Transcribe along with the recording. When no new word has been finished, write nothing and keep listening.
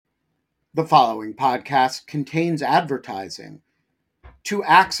The following podcast contains advertising. To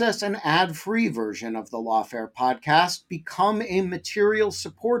access an ad-free version of the Lawfare podcast, become a material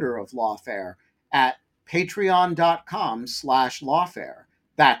supporter of Lawfare at patreon.com/lawfare.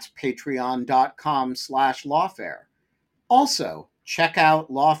 That's patreon.com/lawfare. Also, check out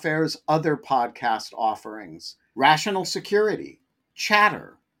Lawfare's other podcast offerings: Rational Security,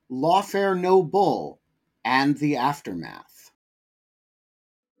 Chatter, Lawfare No Bull, and The Aftermath.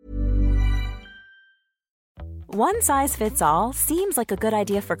 One size fits all seems like a good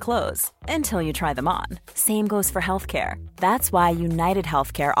idea for clothes until you try them on. Same goes for healthcare. That's why United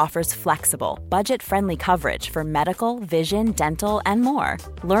Healthcare offers flexible, budget-friendly coverage for medical, vision, dental, and more.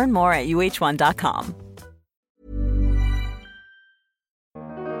 Learn more at uh1.com.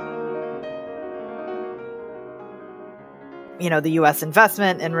 You know, the U.S.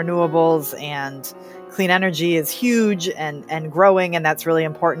 investment in renewables and clean energy is huge and growing, and that's really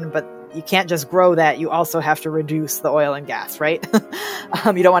important. But you can't just grow that. You also have to reduce the oil and gas, right?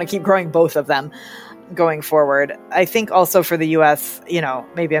 You don't want to keep growing both of them going forward. I think also for the U.S., you know,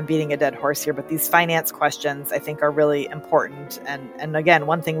 maybe I'm beating a dead horse here, but these finance questions I think are really important. And again,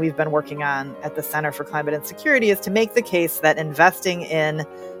 one thing we've been working on at the Center for Climate and Security is to make the case that investing in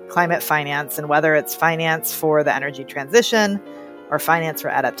climate finance, and whether it's finance for the energy transition or finance for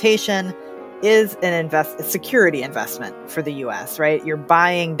adaptation, is a security investment for the U.S., right? You're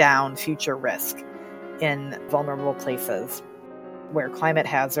buying down future risk in vulnerable places where climate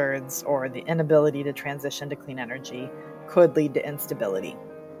hazards or the inability to transition to clean energy could lead to instability.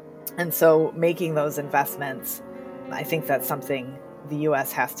 And so making those investments, I think that's something the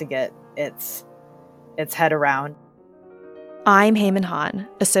U.S. has to get its head around. I'm Heyman Han,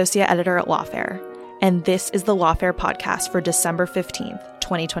 Associate Editor at Lawfare, and this is the Lawfare podcast for December 15th,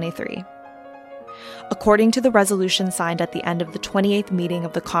 2023. According to the resolution signed at the end of the 28th meeting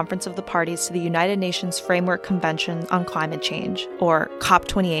of the Conference of the Parties to the United Nations Framework Convention on Climate Change, or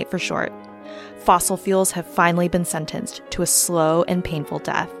COP28 for short, fossil fuels have finally been sentenced to a slow and painful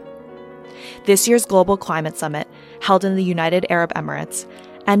death. This year's Global Climate Summit, held in the United Arab Emirates,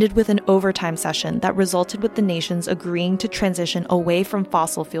 ended with an overtime session that resulted with the nations agreeing to transition away from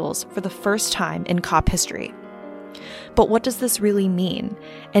fossil fuels for the first time in COP history. But what does this really mean?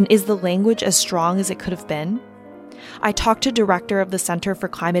 And is the language as strong as it could have been? I talked to Director of the Center for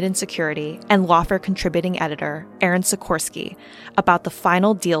Climate and Security and Lawfare contributing editor, Aaron Sikorsky, about the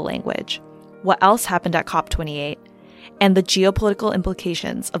final deal language, what else happened at COP28, and the geopolitical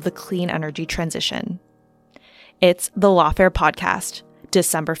implications of the clean energy transition. It's the Lawfare podcast,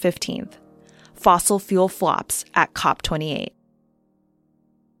 December 15th. Fossil fuel flops at COP28.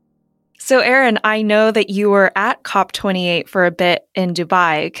 So, Aaron, I know that you were at COP28 for a bit in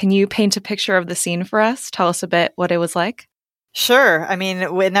Dubai. Can you paint a picture of the scene for us? Tell us a bit what it was like. Sure. I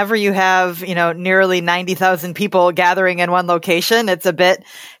mean, whenever you have, nearly 90,000 people gathering in one location, it's a bit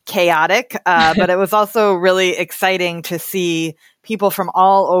chaotic. But it was also really exciting to see people from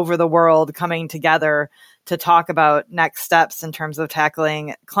all over the world coming together to talk about next steps in terms of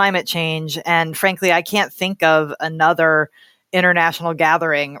tackling climate change. And frankly, I can't think of another international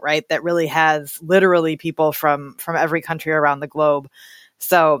gathering, right, that really has literally people from every country around the globe.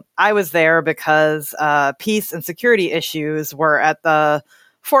 So I was there because peace and security issues were at the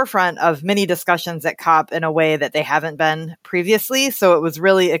forefront of many discussions at COP in a way that they haven't been previously. So it was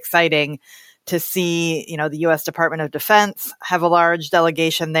really exciting to see, the U.S. Department of Defense have a large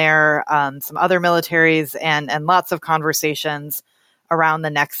delegation there, some other militaries, and lots of conversations around the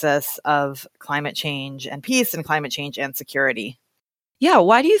nexus of climate change and peace and climate change and security. Yeah,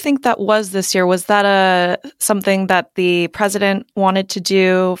 why do you think that was this year? Was that something that the president wanted to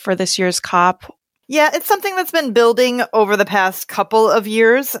do for this year's COP? Yeah, it's something that's been building over the past couple of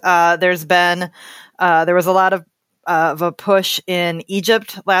years. There was a lot of a push in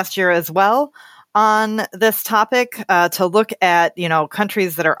Egypt last year as well on this topic to look at,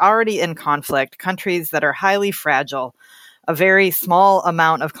 countries that are already in conflict, countries that are highly fragile. A very small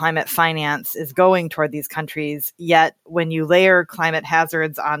amount of climate finance is going toward these countries. Yet when you layer climate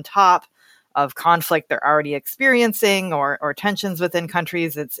hazards on top of conflict they're already experiencing or tensions within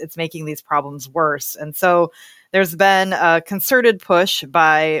countries, it's making these problems worse. And so there's been a concerted push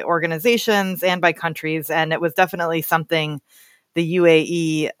by organizations and by countries, and it was definitely something the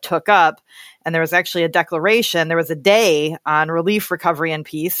UAE took up. And there was actually a declaration. There was a day on relief, recovery, and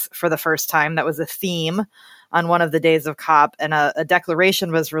peace for the first time. That was a theme on one of the days of COP, and a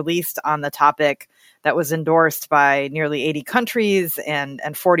declaration was released on the topic that was endorsed by nearly 80 countries and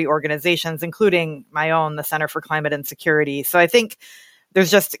 40 organizations, including my own, the Center for Climate and Security. So I think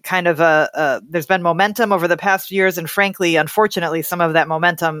there's just kind of there's been momentum over the past few years. And frankly, unfortunately, some of that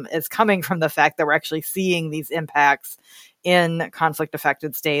momentum is coming from the fact that we're actually seeing these impacts in conflict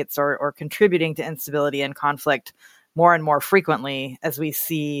affected states or contributing to instability and conflict more and more frequently as we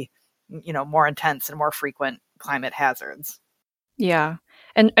see, more intense and more frequent climate hazards. Yeah.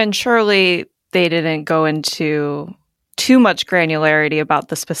 And surely they didn't go into too much granularity about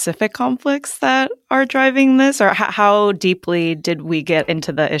the specific conflicts that are driving this, or how deeply did we get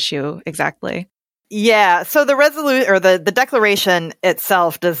into the issue exactly? Yeah. So the declaration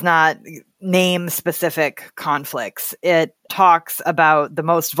itself does not name specific conflicts. It talks about the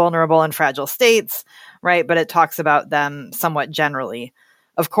most vulnerable and fragile states, right? But it talks about them somewhat generally.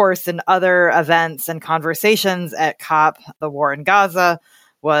 Of course, in other events and conversations at COP, the war in Gaza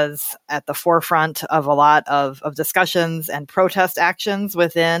was at the forefront of a lot of discussions and protest actions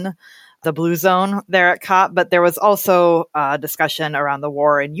within the blue zone there at COP. But there was also a discussion around the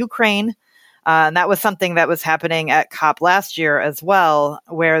war in Ukraine. And that was something that was happening at COP last year as well,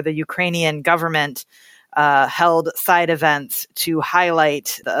 where the Ukrainian government held side events to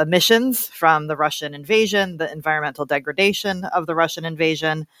highlight the emissions from the Russian invasion, the environmental degradation of the Russian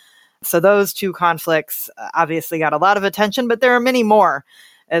invasion. So those two conflicts obviously got a lot of attention, but there are many more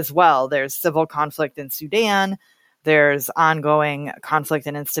as well. There's civil conflict in Sudan. There's ongoing conflict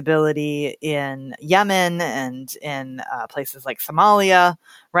and instability in Yemen and in places like Somalia,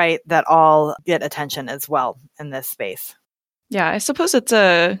 right? That all get attention as well in this space. Yeah, I suppose it's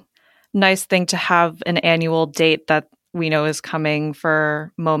a nice thing to have an annual date that we know is coming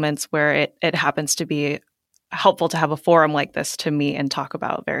for moments where it happens to be helpful to have a forum like this to meet and talk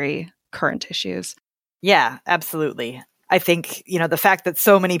about very current issues. Yeah, absolutely. I think, the fact that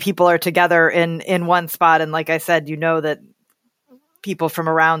so many people are together in one spot, and like I said, that people from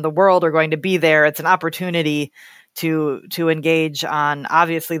around the world are going to be there. It's an opportunity to engage on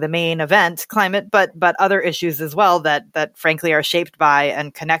obviously the main event, climate, but other issues as well that frankly are shaped by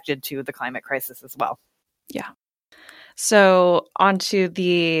and connected to the climate crisis as well. Yeah. So on to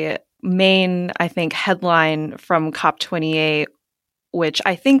the main, I think, headline from COP28, which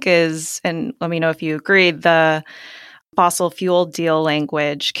I think is, and let me know if you agree, the fossil fuel deal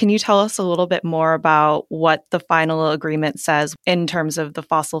language. Can you tell us a little bit more about what the final agreement says in terms of the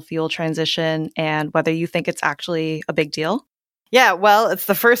fossil fuel transition and whether you think it's actually a big deal? Yeah, well, it's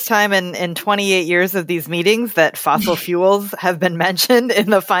the first time in 28 years of these meetings that fossil fuels have been mentioned in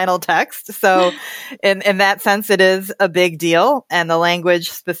the final text. So in that sense, it is a big deal. And the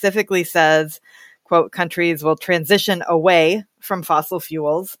language specifically says, quote, countries will transition away from fossil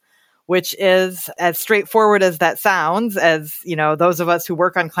fuels, which is as straightforward as that sounds. As those of us who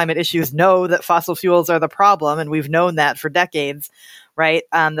work on climate issues know that fossil fuels are the problem, and we've known that for decades, right?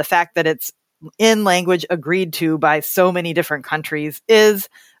 The fact that it's in language agreed to by so many different countries is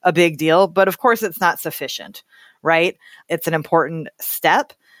a big deal, but of course it's not sufficient, right? It's an important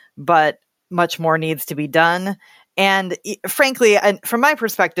step, but much more needs to be done. And frankly, and from my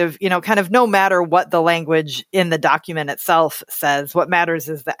perspective, kind of no matter what the language in the document itself says, what matters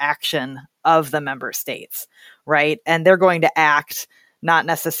is the action of the member states, right? And they're going to act not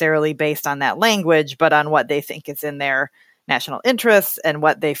necessarily based on that language, but on what they think is in their national interests and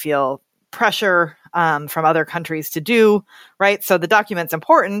what they feel pressure from other countries to do, right? So the document's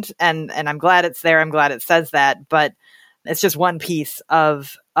important, and I'm glad it's there. I'm glad it says that, but it's just one piece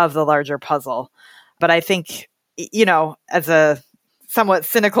of the larger puzzle. But I think, as a somewhat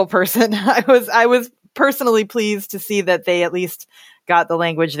cynical person, I was personally pleased to see that they at least got the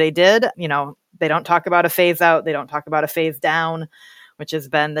language they did. They don't talk about a phase out. They don't talk about a phase down, which has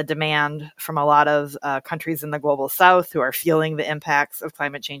been the demand from a lot of countries in the global south who are feeling the impacts of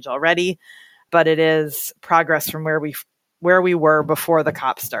climate change already. But it is progress from where we were before the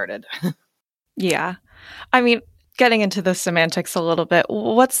COP started. Yeah. I mean, getting into the semantics a little bit,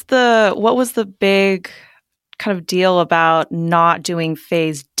 what was the big kind of deal about not doing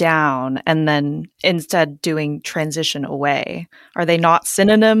phase down and then instead doing transition away? Are they not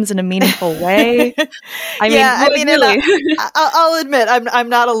synonyms in a meaningful way? I'll admit I'm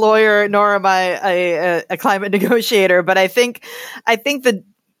not a lawyer, nor am I a climate negotiator, but I think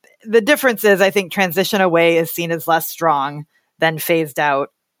the difference is, I think transition away is seen as less strong than phased out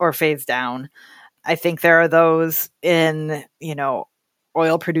or phased down. I think there are those in,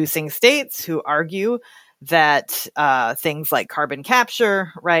 oil producing states who argue that things like carbon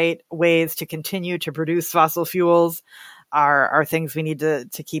capture, right, ways to continue to produce fossil fuels are things we need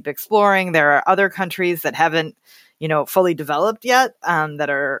to keep exploring. There are other countries that haven't, fully developed yet, that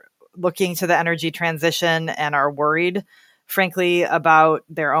are looking to the energy transition and are worried, frankly, about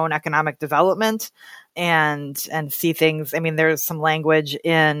their own economic development. and see things. I mean, there's some language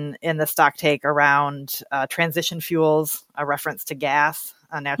in the stock take around transition fuels, a reference to gas,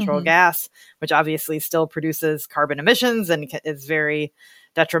 natural gas, which obviously still produces carbon emissions and is very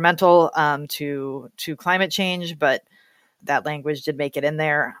detrimental to climate change. But that language did make it in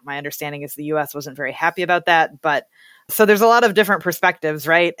there. My understanding is the U.S. wasn't very happy about that. But so there's a lot of different perspectives,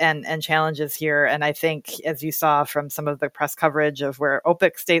 right? And challenges here. And I think, as you saw from some of the press coverage of where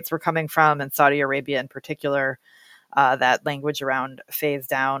OPEC states were coming from, and Saudi Arabia in particular, that language around phase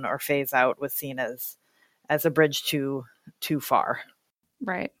down or phase out was seen as a bridge too far.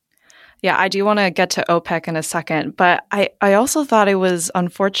 Right. Yeah, I do want to get to OPEC in a second, but I also thought it was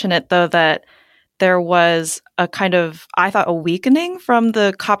unfortunate, though, that there was a kind of, I thought, a weakening from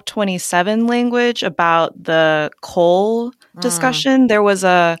the COP27 language about the coal discussion. There was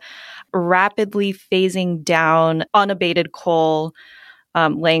a rapidly phasing down unabated coal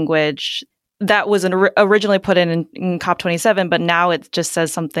language that was originally put in COP27, but now it just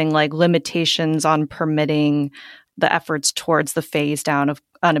says something like limitations on permitting the efforts towards the phase down of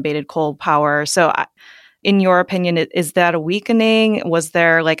unabated coal power. So in your opinion, is that a weakening? Was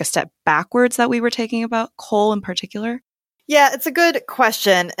there like a step backwards that we were taking about coal in particular? Yeah, it's a good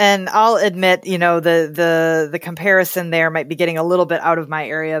question. And I'll admit, the comparison there might be getting a little bit out of my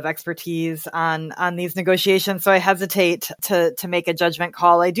area of expertise on these negotiations. So I hesitate to make a judgment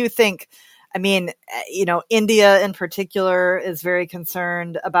call. I do think, India in particular is very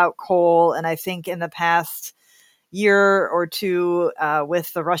concerned about coal. And I think in the past year or two,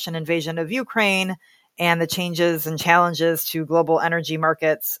 with the Russian invasion of Ukraine and the changes and challenges to global energy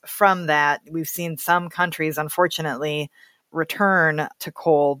markets from that, we've seen some countries, unfortunately, return to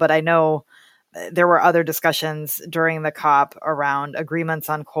coal. But I know there were other discussions during the COP around agreements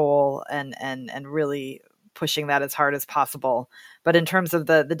on coal and really pushing that as hard as possible. But in terms of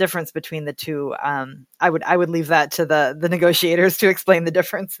the difference between the two, I would leave that to the negotiators to explain the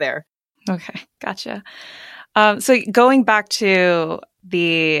difference there. Okay, gotcha. So going back to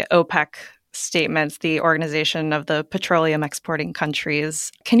the OPEC statements, the Organization of the Petroleum Exporting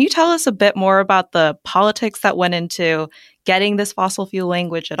Countries, can you tell us a bit more about the politics that went into getting this fossil fuel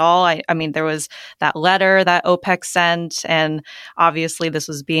language at all? I mean, there was that letter that OPEC sent, and obviously this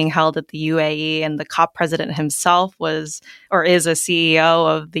was being held at the UAE, and the COP president himself is a CEO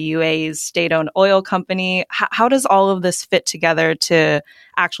of the UAE's state-owned oil company. How does all of this fit together to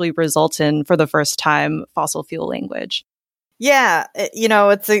actually result in, for the first time, fossil fuel language? Yeah,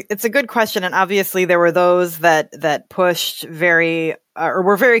 it's a good question. And obviously there were those that pushed or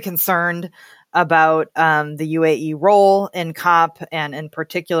were very concerned about the UAE role in COP, and in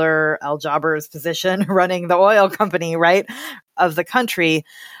particular Al Jaber's position running the oil company, right, of the country,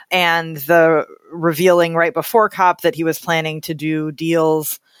 and the revealing right before COP that he was planning to do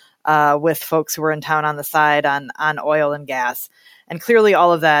deals with folks who were in town on the side on oil and gas. And clearly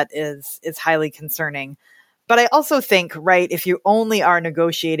all of that is highly concerning. But I also think, right, if you only are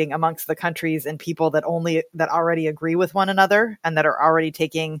negotiating amongst the countries and people that already agree with one another and that are already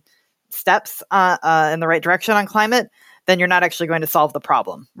taking steps in the right direction on climate, then you're not actually going to solve the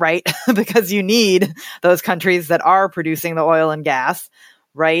problem, right? Because you need those countries that are producing the oil and gas,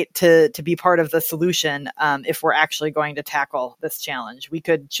 right, to be part of the solution if we're actually going to tackle this challenge. We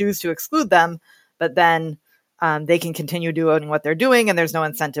could choose to exclude them, but then they can continue doing what they're doing and there's no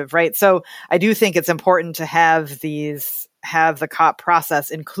incentive, right? So I do think it's important to have the COP process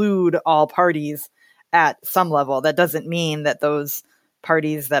include all parties at some level. That doesn't mean that those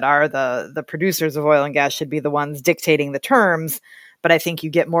parties that are the producers of oil and gas should be the ones dictating the terms. But I think you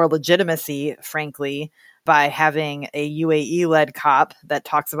get more legitimacy, frankly, by having a UAE-led COP that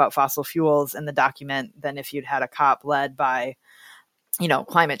talks about fossil fuels in the document than if you'd had a COP led by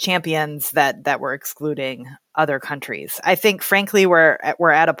climate champions that were excluding other countries. I think, frankly, we're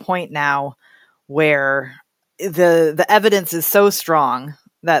at a point now where the evidence is so strong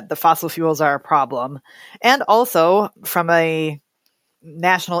that the fossil fuels are a problem. And also from a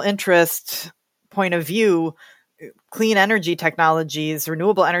national interest point of view, clean energy technologies,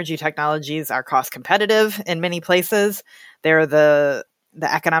 renewable energy technologies are cost competitive in many places. They're the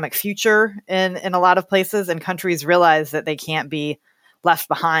economic future in a lot of places, and countries realize that they can't be left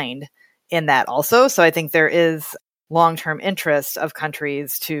behind in that also. So I think there is long-term interest of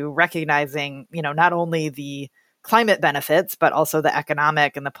countries to recognizing, not only the climate benefits, but also the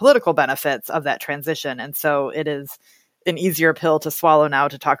economic and the political benefits of that transition. And so it is an easier pill to swallow now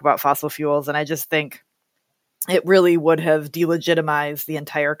to talk about fossil fuels. And I just think it really would have delegitimized the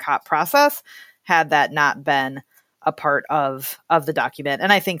entire COP process had that not been a part of the document.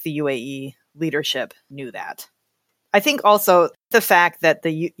 And I think the UAE leadership knew that. I think also the fact that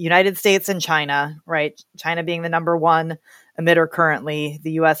the United States and China, right, China being the number one emitter currently,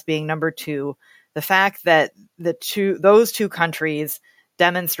 the US being number two, the fact that those two countries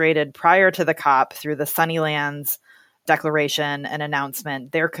demonstrated prior to the COP through the Sunnylands declaration and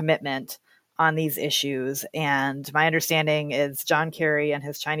announcement their commitment on these issues. And my understanding is John Kerry and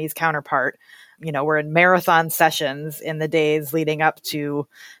his Chinese counterpart, were in marathon sessions in the days leading up to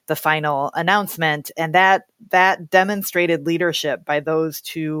the final announcement. And that demonstrated leadership by those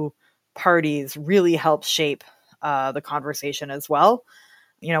two parties really helped shape the conversation as well.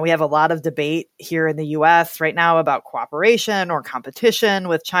 We have a lot of debate here in the US right now about cooperation or competition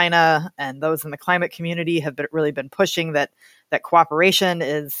with China, and those in the climate community have really been pushing that cooperation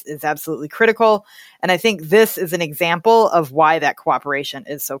is absolutely critical. And I think this is an example of why that cooperation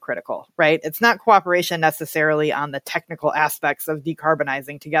is so critical, right? It's not cooperation necessarily on the technical aspects of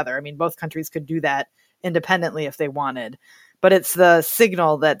decarbonizing together. I mean, both countries could do that independently if they wanted, but it's the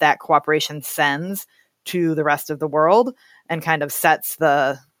signal that cooperation sends to the rest of the world and kind of sets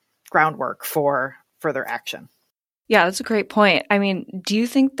the groundwork for further action. Yeah, that's a great point. I mean, do you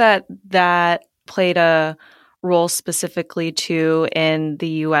think that played a role specifically too in the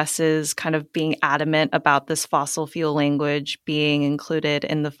US's kind of being adamant about this fossil fuel language being included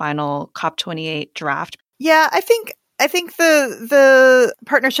in the final COP28 draft? Yeah, I think the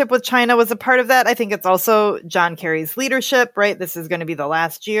partnership with China was a part of that. I think it's also John Kerry's leadership, right? This is going to be the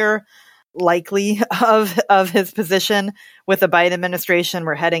last year likely of his position with the Biden administration.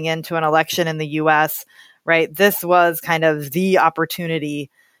 We're heading into an election in the US, right? This was kind of the opportunity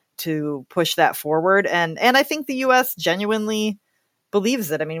to push that forward. And I think the US genuinely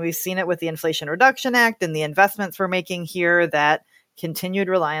believes it. I mean, we've seen it with the Inflation Reduction Act and the investments we're making here, that continued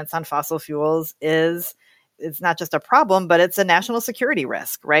reliance on fossil fuels it's not just a problem, but it's a national security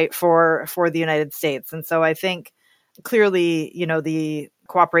risk, right, for the United States. And so I think clearly, the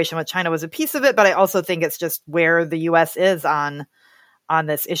cooperation with China was a piece of it, but I also think it's just where the US is on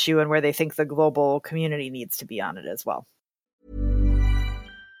this issue and where they think the global community needs to be on it as well.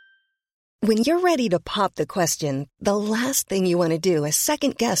 When you're ready to pop the question, the last thing you want to do is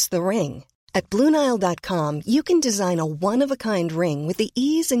second guess the ring. At BlueNile.com, you can design a one-of-a-kind ring with the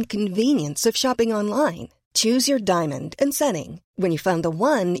ease and convenience of shopping online. Choose your diamond and setting. When you find the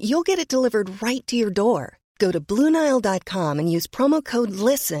one, you'll get it delivered right to your door. Go to BlueNile.com and use promo code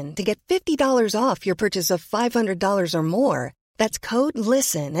LISTEN to get $50 off your purchase of $500 or more. That's code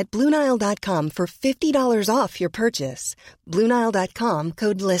LISTEN at BlueNile.com for $50 off your purchase. BlueNile.com,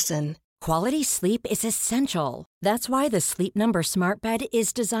 code LISTEN. Quality sleep is essential. That's why the Sleep Number Smart Bed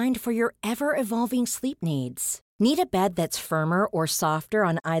is designed for your ever-evolving sleep needs. Need a bed that's firmer or softer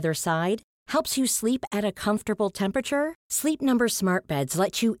on either side? Helps you sleep at a comfortable temperature? Sleep Number Smart Beds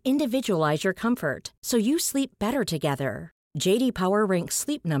let you individualize your comfort, so you sleep better together. J.D. Power ranks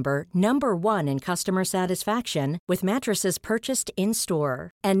Sleep Number number one in customer satisfaction with mattresses purchased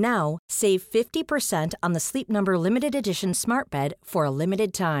in-store. And now, save 50% on the Sleep Number Limited Edition Smart Bed for a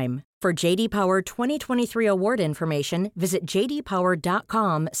limited time. For J.D. Power 2023 award information, visit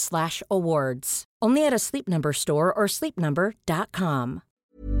jdpower.com/awards. Only at a Sleep Number store or sleepnumber.com.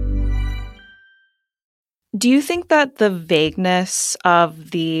 Do you think that the vagueness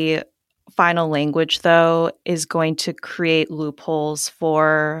of the final language, though, is going to create loopholes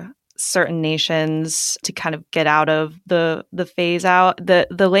for certain nations to kind of get out of the phase out?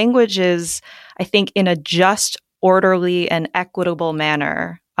 The language is, I think, in a just, orderly, and equitable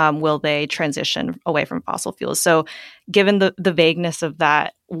manner, will they transition away from fossil fuels? So given the vagueness of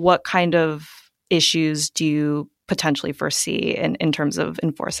that, what kind of issues do you potentially foresee in terms of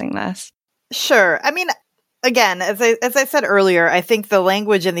enforcing this? Sure. I mean, again, as I said earlier, I think the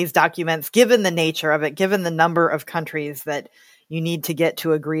language in these documents, given the nature of it, given the number of countries that you need to get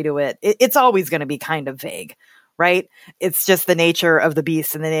to agree to it, it's always going to be kind of vague, right? It's just the nature of the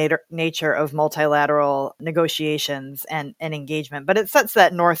beast and the nature of multilateral negotiations and engagement. But it sets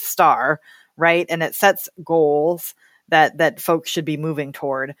that North Star, right? And it sets goals that folks should be moving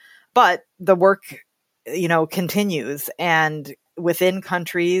toward. But the work, continues. And within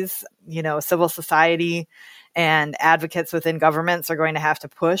countries, civil society and advocates within governments are going to have to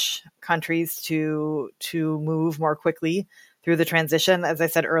push countries to move more quickly through the transition. As I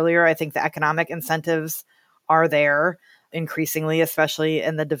said earlier, I think the economic incentives are there increasingly, especially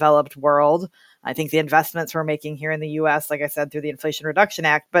in the developed world. I think the investments we're making here in the US, like I said, through the Inflation Reduction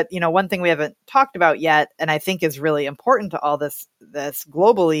Act. But, one thing we haven't talked about yet, and I think is really important to all this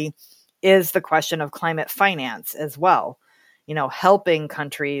globally, is the question of climate finance as well. Helping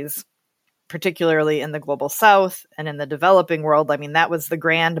countries, particularly in the global south and in the developing world. I mean, that was the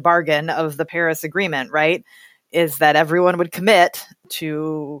grand bargain of the Paris Agreement, right? is that everyone would commit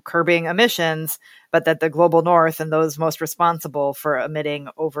to curbing emissions, but that the global north and those most responsible for emitting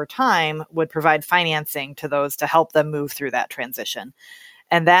over time would provide financing to those to help them move through that transition.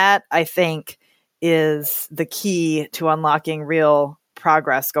 And that, I think, is the key to unlocking real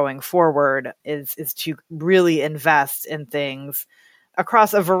progress going forward, is to really invest in things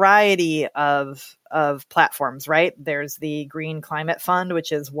across a variety of platforms, right? There's the Green Climate Fund,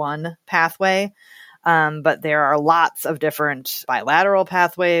 which is one pathway, but there are lots of different bilateral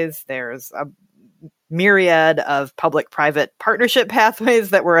pathways. There's a myriad of public-private partnership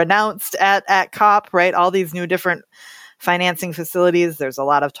pathways that were announced at COP, right? All these new different financing facilities. There's a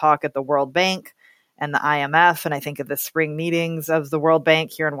lot of talk at the World Bank and the IMF, and I think at the spring meetings of the World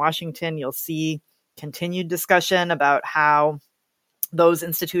Bank here in Washington, you'll see continued discussion about how those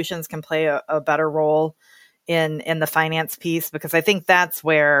institutions can play a better role in the finance piece, because I think that's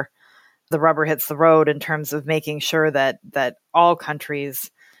where the rubber hits the road in terms of making sure that all countries,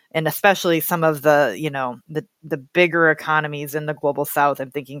 and especially some of the bigger economies in the global south,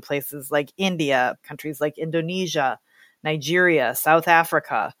 I'm thinking places like India, countries like Indonesia, Nigeria, South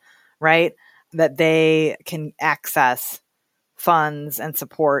Africa, right? That they can access funds and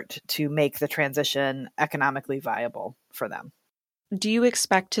support to make the transition economically viable for them. Do you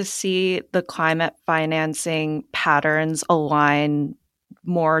expect to see the climate financing patterns align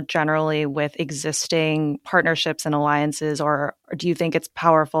more generally with existing partnerships and alliances, or do you think it's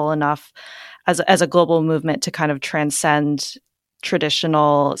powerful enough as a global movement to kind of transcend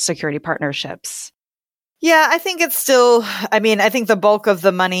traditional security partnerships? Yeah, I think it's still, I think the bulk of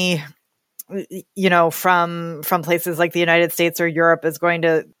the money, from places like the United States or Europe it's going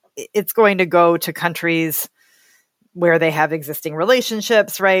to go to countries where they have existing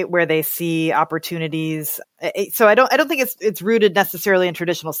relationships, right? Where they see opportunities. So I don't think it's rooted necessarily in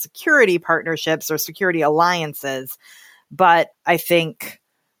traditional security partnerships or security alliances, but I think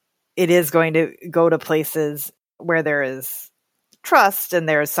it is going to go to places where there is trust and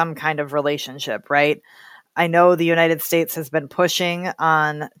there is some kind of relationship, right? I know the United States has been pushing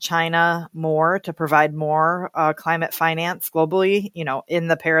on China more to provide more climate finance globally. In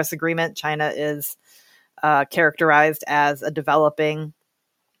the Paris Agreement, China is characterized as a developing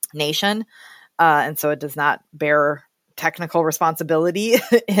nation, and so it does not bear technical responsibility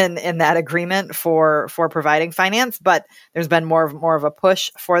in that agreement for providing finance. But there's been more of a push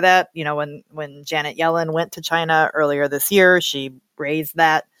for that. When Janet Yellen went to China earlier this year, she raised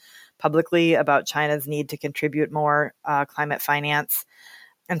that publicly about China's need to contribute more climate finance.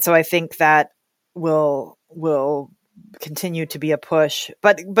 And so I think that will continue to be a push.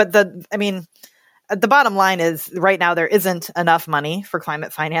 But the bottom line is right now there isn't enough money for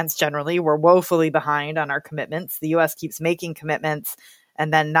climate finance generally. We're woefully behind on our commitments. The U.S. keeps making commitments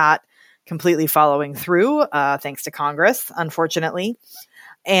and then not completely following through, thanks to Congress, unfortunately.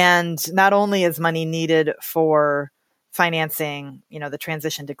 And not only is money needed for financing, the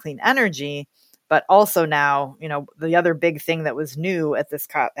transition to clean energy, but also now, the other big thing that was new at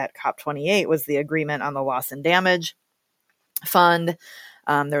COP28 was the agreement on the loss and damage fund.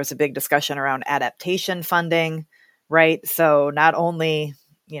 There was a big discussion around adaptation funding, right? So not only,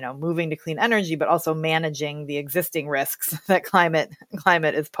 moving to clean energy, but also managing the existing risks that climate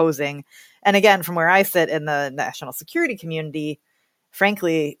is posing. And again, from where I sit in the national security community,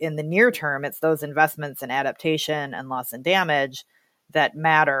 frankly, in the near term, it's those investments in adaptation and loss and damage that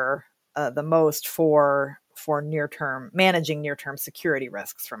matter the most for managing near-term security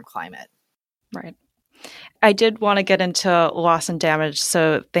risks from climate. Right. I did want to get into loss and damage,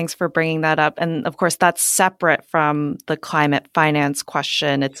 so thanks for bringing that up. And of course, that's separate from the climate finance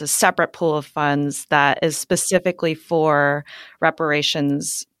question. It's a separate pool of funds that is specifically for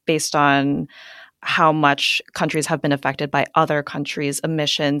reparations based on how much countries have been affected by other countries'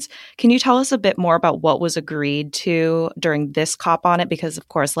 emissions. Can you tell us a bit more about what was agreed to during this COP on it? Because, of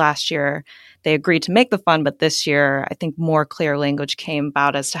course, last year they agreed to make the fund, but this year I think more clear language came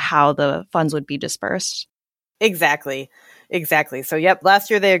about as to how the funds would be dispersed. Exactly. So,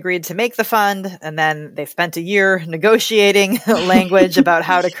 last year they agreed to make the fund, and then they spent a year negotiating language about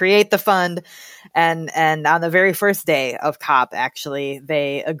how to create the fund. And on the very first day of COP, actually,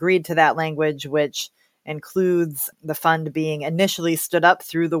 they agreed to that language, which includes the fund being initially stood up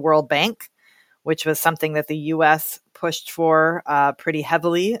through the World Bank, which was something that the U.S. pushed for pretty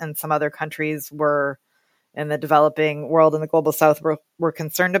heavily, and some other countries were in the developing world and the global south were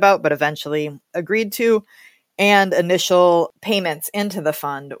concerned about, but eventually agreed to. And initial payments into the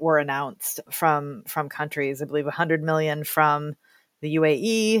fund were announced from countries. I believe 100 million from the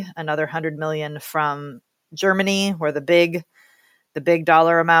UAE, another 100 million from Germany were the big the big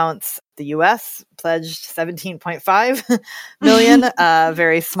dollar amounts. The US pledged 17.5 million,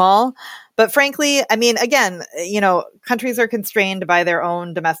 very small. But frankly, I mean, again, countries are constrained by their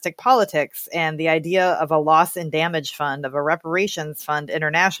own domestic politics, and the idea of a loss and damage fund, of a reparations fund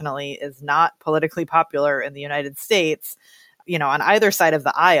internationally, is not politically popular in the United States, on either side of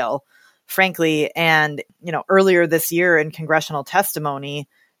the aisle, frankly. And, earlier this year in congressional testimony,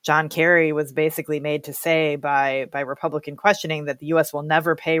 John Kerry was basically made to say by Republican questioning that the U.S. will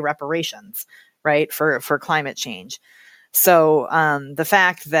never pay reparations, right, for climate change. So the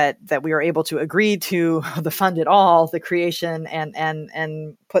fact that we were able to agree to the fund at all, the creation,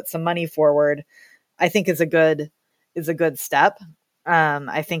 and put some money forward, I think is a good step.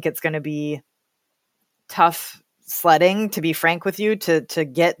 I think it's going to be tough sledding, to be frank with you, to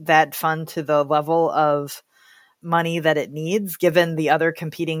get that fund to the level of money that it needs, given the other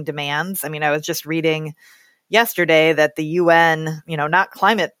competing demands. I mean, I was just reading yesterday that the UN, not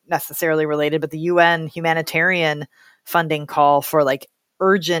climate necessarily related, but the UN humanitarian funding call for like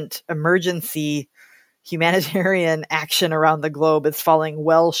urgent emergency humanitarian action around the globe is falling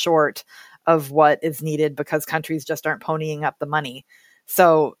well short of what is needed because countries just aren't ponying up the money.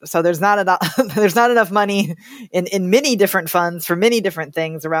 So there's not enough money in many different funds for many different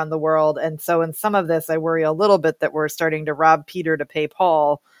things around the world. And so in some of this, I worry a little bit that we're starting to rob Peter to pay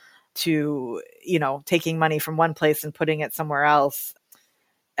Paul, to, taking money from one place and putting it somewhere else.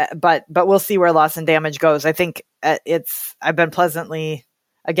 But we'll see where loss and damage goes. I think I've been pleasantly,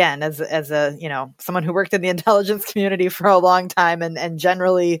 again, as a, someone who worked in the intelligence community for a long time and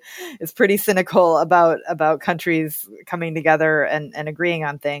generally is pretty cynical about countries coming together and agreeing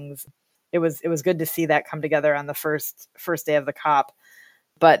on things. It was good to see that come together on the first day of the COP,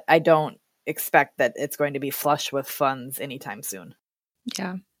 but I don't expect that it's going to be flush with funds anytime soon.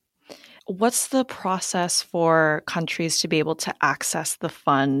 Yeah. What's the process for countries to be able to access the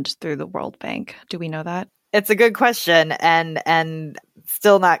fund through the World Bank? Do we know that? It's a good question and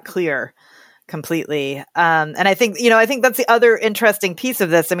still not clear completely. And I think that's the other interesting piece of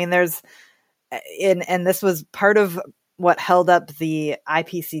this. I mean, and this was part of what held up the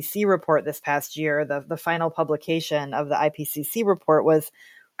IPCC report this past year. The final publication of the IPCC report was,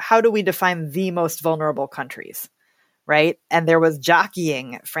 how do we define the most vulnerable countries? Right. And there was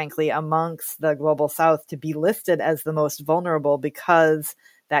jockeying, frankly, amongst the global south to be listed as the most vulnerable because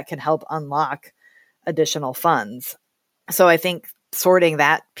that can help unlock additional funds. So I think sorting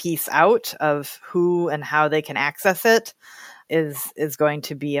that piece out of who and how they can access it is going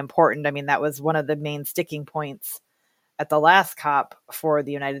to be important. I mean, that was one of the main sticking points at the last COP for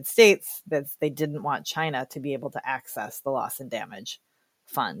the United States, that they didn't want China to be able to access the loss and damage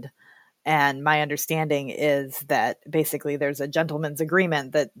fund. And my understanding is that basically there's a gentleman's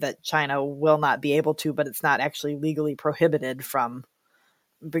agreement that China will not be able to, but it's not actually legally prohibited from,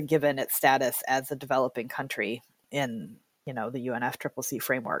 given its status as a developing country in, the UNFCCC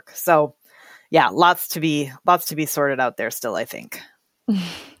framework. So yeah, lots to be sorted out there still, I think.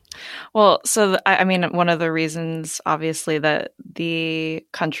 Well, so I mean, one of the reasons, obviously, that the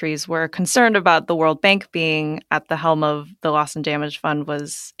countries were concerned about the World Bank being at the helm of the Loss and Damage Fund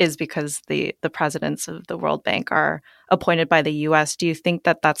is because the presidents of the World Bank are appointed by the U.S. Do you think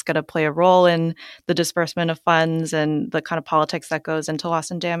that that's going to play a role in the disbursement of funds and the kind of politics that goes into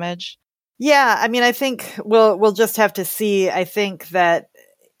loss and damage? Yeah, I mean, I think we'll just have to see. I think that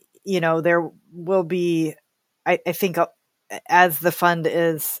there will be. I think. As the fund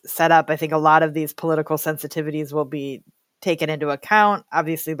is set up, I think a lot of these political sensitivities will be taken into account.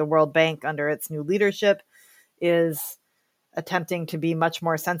 Obviously, the World Bank, under its new leadership, is attempting to be much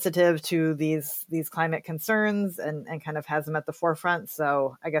more sensitive to these climate concerns and kind of has them at the forefront.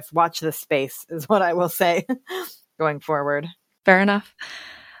 So I guess watch this space is what I will say going forward. Fair enough.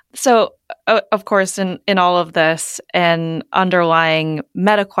 So, of course, in all of this, an underlying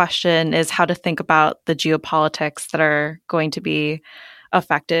meta question is how to think about the geopolitics that are going to be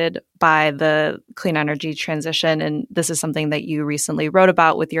affected by the clean energy transition. And this is something that you recently wrote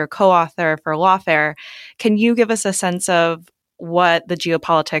about with your co-author for Lawfare. Can you give us a sense of what the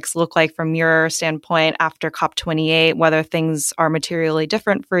geopolitics look like from your standpoint after COP28, whether things are materially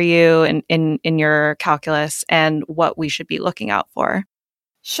different for you in your calculus, and what we should be looking out for?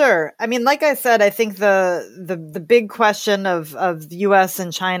 Sure. I mean, like I said, I think the big question of the U.S.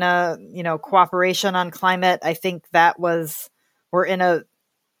 and China, cooperation on climate, I think we're in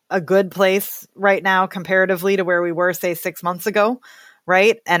a good place right now comparatively to where we were, say, 6 months ago,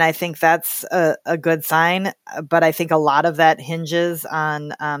 right? And I think that's a good sign. But I think a lot of that hinges on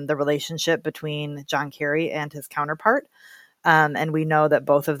the relationship between John Kerry and his counterpart. And we know that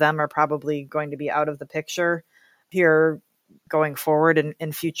both of them are probably going to be out of the picture here going forward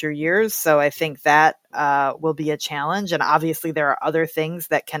in future years. So I think that will be a challenge. And obviously there are other things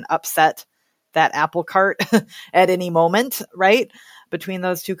that can upset that apple cart at any moment, right? Between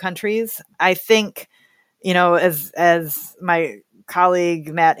those two countries. I think, as my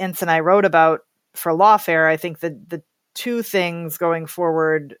colleague Matt Ince and I wrote about for Lawfare, I think that the two things going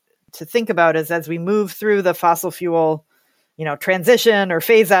forward to think about is as we move through the fossil fuel, transition or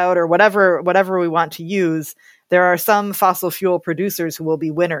phase out or whatever we want to use, there are some fossil fuel producers who will be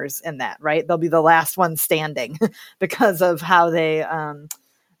winners in that, right? They'll be the last ones standing because of how they,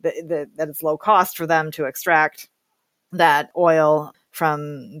 that it's low cost for them to extract that oil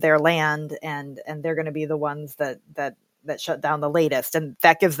from their land, and they're going to be the ones that shut down the latest, and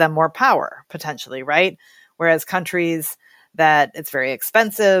that gives them more power potentially, right? Whereas countries that it's very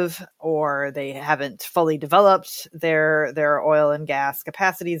expensive or they haven't fully developed their oil and gas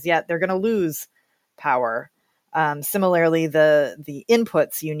capacities yet, they're going to lose power. Similarly, the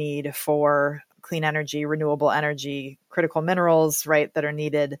inputs you need for clean energy, renewable energy, critical minerals, right, that are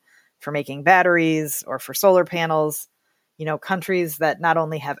needed for making batteries or for solar panels, countries that not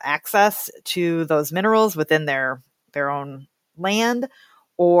only have access to those minerals within their own land,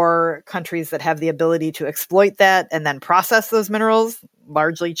 or countries that have the ability to exploit that and then process those minerals,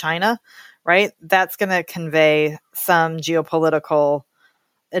 largely China, right? That's going to convey some geopolitical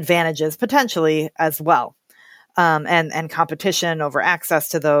advantages potentially as well. And competition over access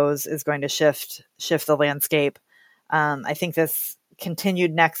to those is going to shift the landscape. I think this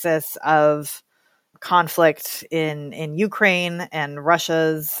continued nexus of conflict in Ukraine and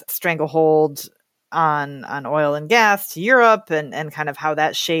Russia's stranglehold on oil and gas to Europe and kind of how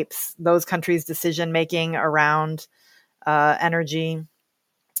that shapes those countries' decision making around energy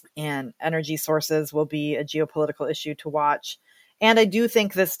and energy sources will be a geopolitical issue to watch. And I do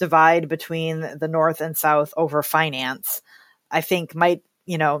think this divide between the North and South over finance, I think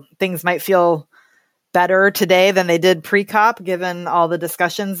things might feel better today than they did pre-COP, given all the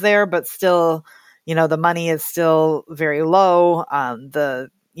discussions there, but still, the money is still very low.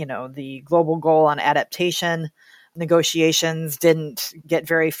 The global goal on adaptation negotiations didn't get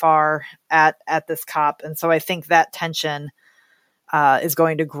very far at this COP. And so I think that tension is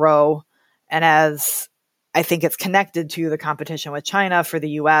going to grow. And as I think it's connected to the competition with China for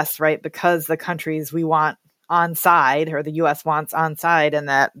the US, right? Because the countries we want on side, or the US wants on side in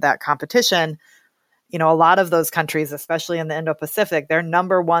that competition, a lot of those countries, especially in the Indo-Pacific, their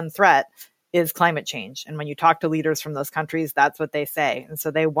number one threat is climate change. And when you talk to leaders from those countries, that's what they say. And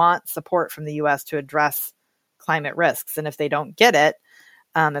so they want support from the US to address climate risks. And if they don't get it,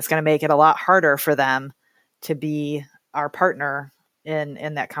 it's going to make it a lot harder for them to be our partner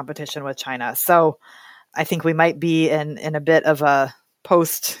in that competition with China. So I think we might be in a bit of a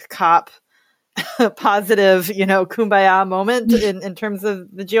post-COP positive, kumbaya moment in terms of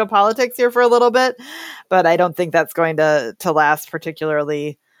the geopolitics here for a little bit. But I don't think that's going to last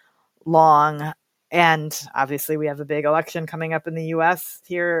particularly long. And obviously we have a big election coming up in the US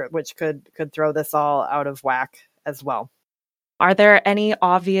here, which could throw this all out of whack as well. Are there any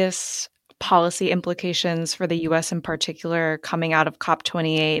obvious policy implications for the US in particular coming out of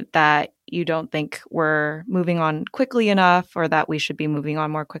COP28 that you don't think we're moving on quickly enough, or that we should be moving on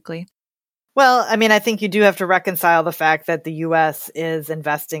more quickly? Well, I mean, I think you do have to reconcile the fact that the U.S. is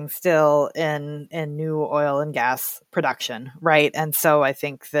investing still in new oil and gas production, right? And so I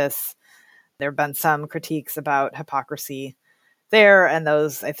think there have been some critiques about hypocrisy there, and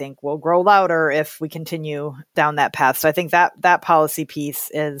those I think will grow louder if we continue down that path. So I think that policy piece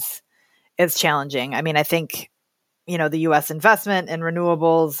is challenging. I mean, I think, the U.S. investment in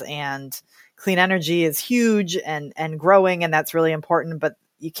renewables and clean energy is huge and growing, and that's really important, but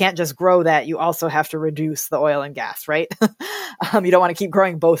you can't just grow that. You also have to reduce the oil and gas, right? You don't want to keep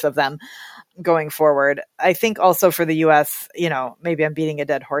growing both of them going forward. I think also for the U.S., maybe I'm beating a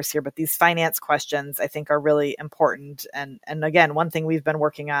dead horse here, but these finance questions I think are really important. And again, one thing we've been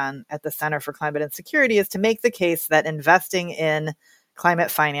working on at the Center for Climate and Security is to make the case that investing in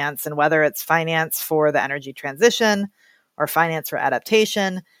climate finance, and whether it's finance for the energy transition or finance for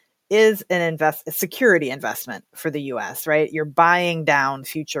adaptation, is a security investment for the U.S., right? You're buying down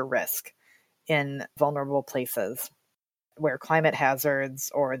future risk in vulnerable places where climate hazards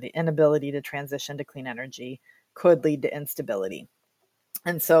or the inability to transition to clean energy could lead to instability.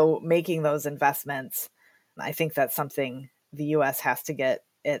 And so making those investments, I think that's something the U.S. has to get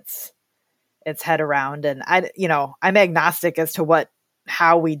its head around. And I'm agnostic as to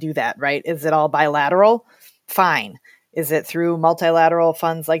how we do that, right? Is it all bilateral? Fine. Is it through multilateral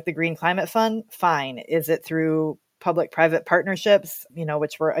funds like the Green Climate Fund? Fine. Is it through public-private partnerships,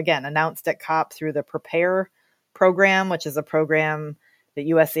 which were, again, announced at COP through the PREPARE program, which is a program that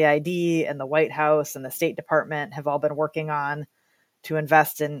USAID and the White House and the State Department have all been working on to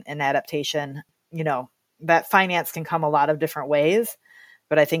invest in adaptation. That finance can come a lot of different ways,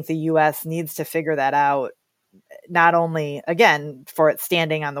 but I think the U.S. needs to figure that out, not only, again, for its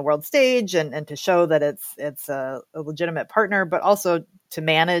standing on the world stage and to show that it's a legitimate partner, but also to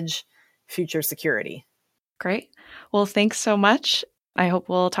manage future security. Great. Well, thanks so much. I hope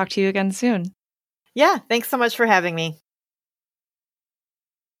we'll talk to you again soon. Yeah, thanks so much for having me.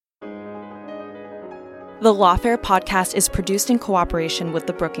 The Lawfare podcast is produced in cooperation with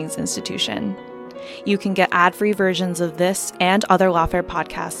the Brookings Institution. You can get ad-free versions of this and other Lawfare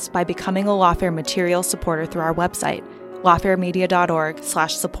podcasts by becoming a Lawfare material supporter through our website,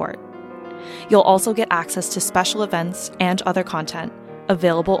 lawfaremedia.org/support. You'll also get access to special events and other content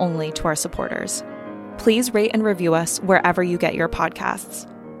available only to our supporters. Please rate and review us wherever you get your podcasts.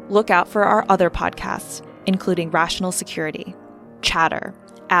 Look out for our other podcasts, including Rational Security, Chatter,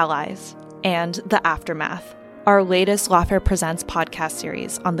 Allies, and The Aftermath, our latest Lawfare Presents podcast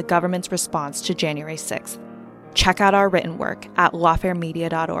series on the government's response to January 6th. Check out our written work at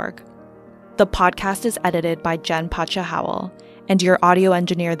lawfaremedia.org. The podcast is edited by Jen Pacha-Howell, and your audio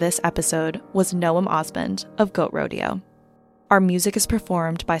engineer this episode was Noam Osmond of Goat Rodeo. Our music is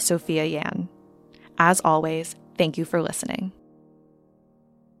performed by Sophia Yan. As always, thank you for listening.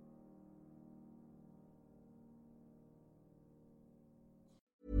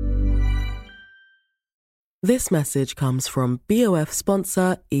 This message comes from BOF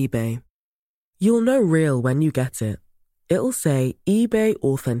sponsor eBay. You'll know real when you get it. It'll say eBay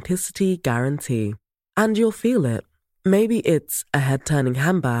Authenticity Guarantee. And you'll feel it. Maybe it's a head-turning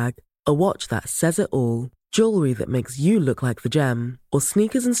handbag, a watch that says it all, jewelry that makes you look like the gem, or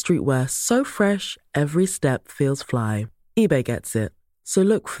sneakers and streetwear so fresh every step feels fly. eBay gets it. So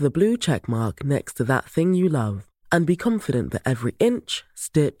look for the blue check mark next to that thing you love. And be confident that every inch,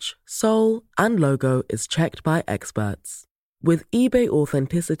 stitch, sole, and logo is checked by experts. With eBay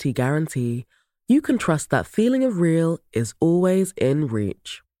Authenticity Guarantee, you can trust that feeling of real is always in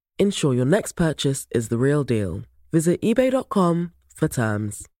reach. Ensure your next purchase is the real deal. Visit ebay.com for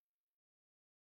terms.